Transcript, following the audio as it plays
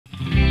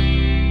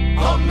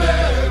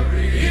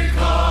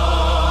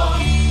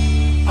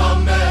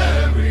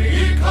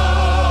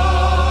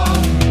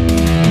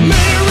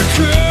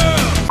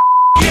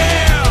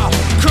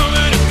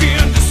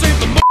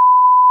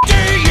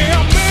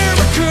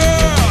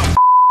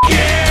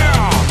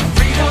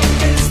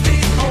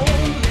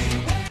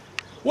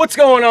What's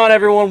going on,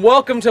 everyone?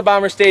 Welcome to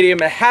Bomber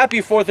Stadium and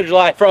happy 4th of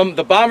July from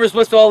the Bombers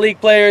Blitzball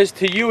League players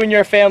to you and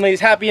your families.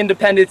 Happy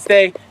Independence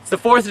Day. It's the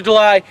 4th of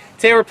July.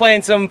 Today we're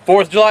playing some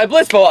 4th of July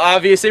Blitzball.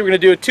 Obviously, we're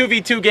going to do a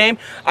 2v2 game.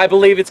 I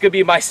believe it's going to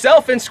be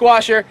myself and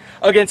Squasher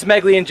against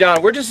Megley and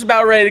John. We're just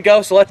about ready to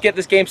go, so let's get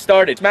this game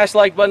started. Smash the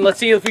like button. Let's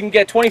see if we can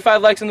get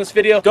 25 likes on this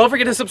video. Don't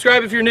forget to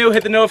subscribe if you're new.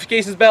 Hit the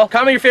notifications bell.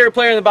 Comment your favorite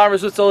player in the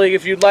Bombers Blitzball League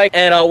if you'd like,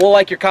 and we'll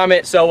like your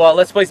comment. So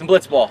let's play some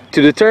Blitzball.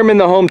 To determine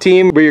the home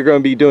team, we're going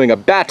to be doing a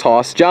bat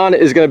toss. John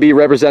is going to be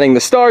representing the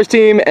Stars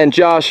team, and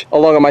Josh,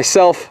 along with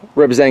myself,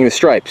 representing the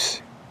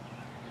Stripes.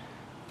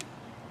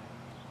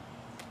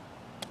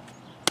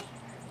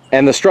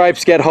 And the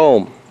Stripes get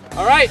home.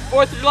 All right,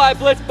 4th of July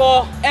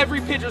Blitzball.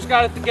 Every pitcher's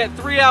got to get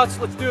 3 outs.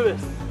 Let's do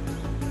this.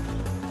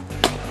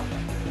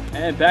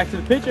 And back to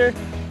the pitcher.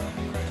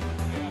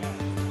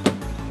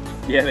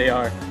 Yeah, they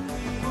are.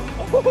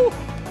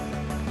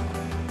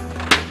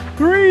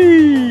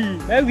 3!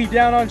 Megley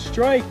down on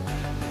strike.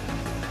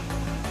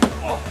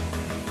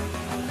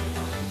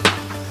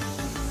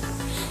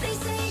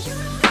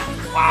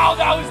 Wow,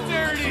 that was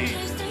dirty!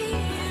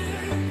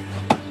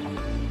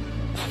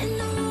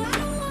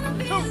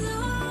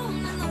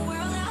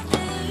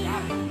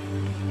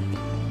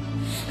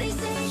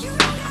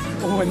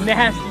 Oh, a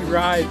nasty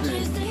riser.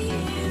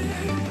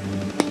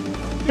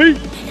 Hey!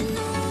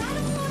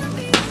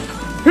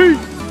 Hey!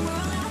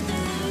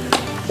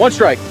 1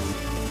 strike.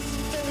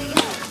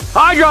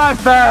 High drive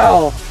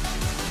foul!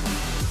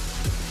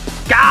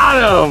 Got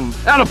him!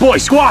 Attaboy,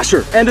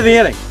 Squasher! End of the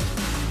inning.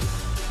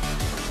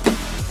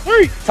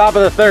 Top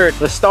of the 3rd,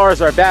 the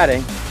Stars are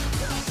batting.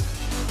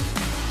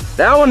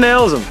 That one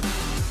nails him.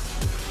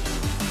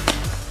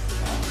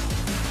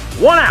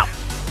 1 out.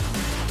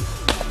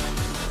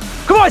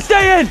 Come on,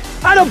 stay in!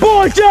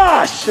 Attaboy,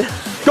 Josh!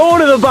 Going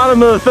to the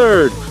bottom of the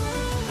 3rd.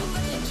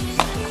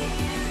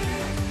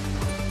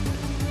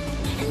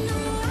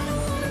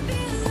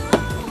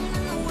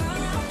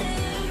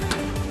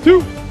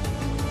 2,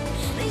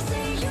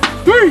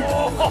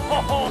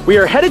 3. We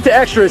are headed to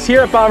extras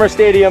here at Bomber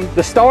Stadium.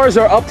 The Stars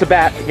are up to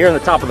bat here in the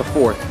top of the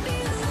 4th.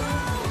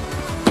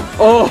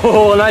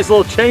 Oh, a nice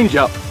little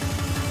changeup.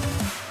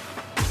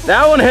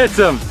 That one hits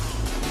him.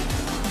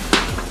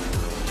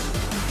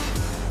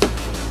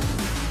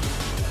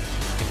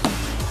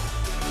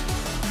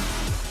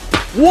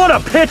 What a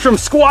pitch from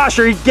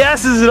Squasher. He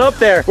gasses it up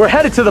there. We're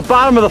headed to the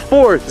bottom of the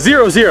 4th.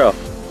 0-0.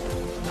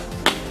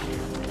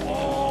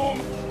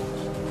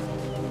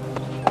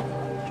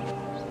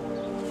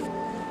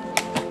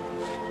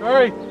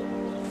 Sorry.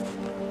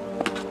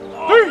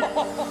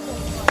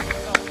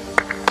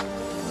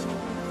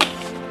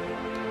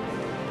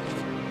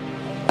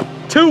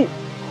 2.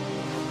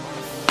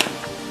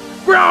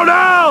 Ground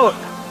out.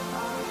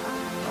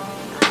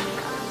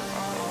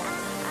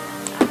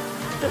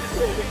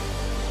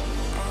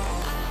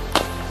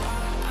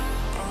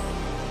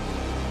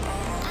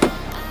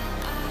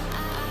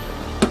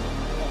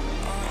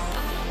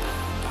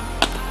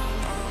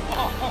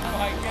 Oh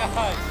my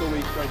God. So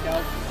we strike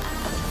out.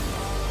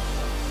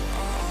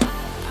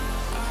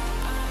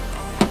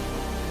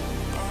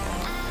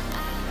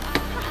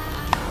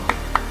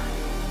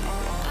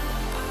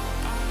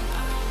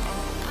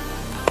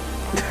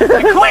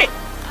 Quit!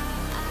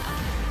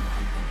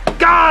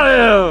 Got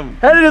him!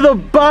 Headed to the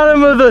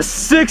bottom of the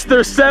 6th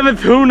or 7th,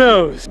 who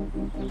knows?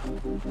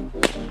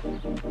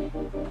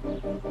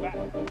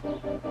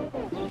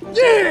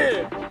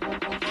 Yeah!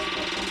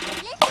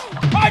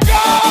 My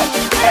God!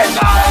 It's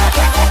on!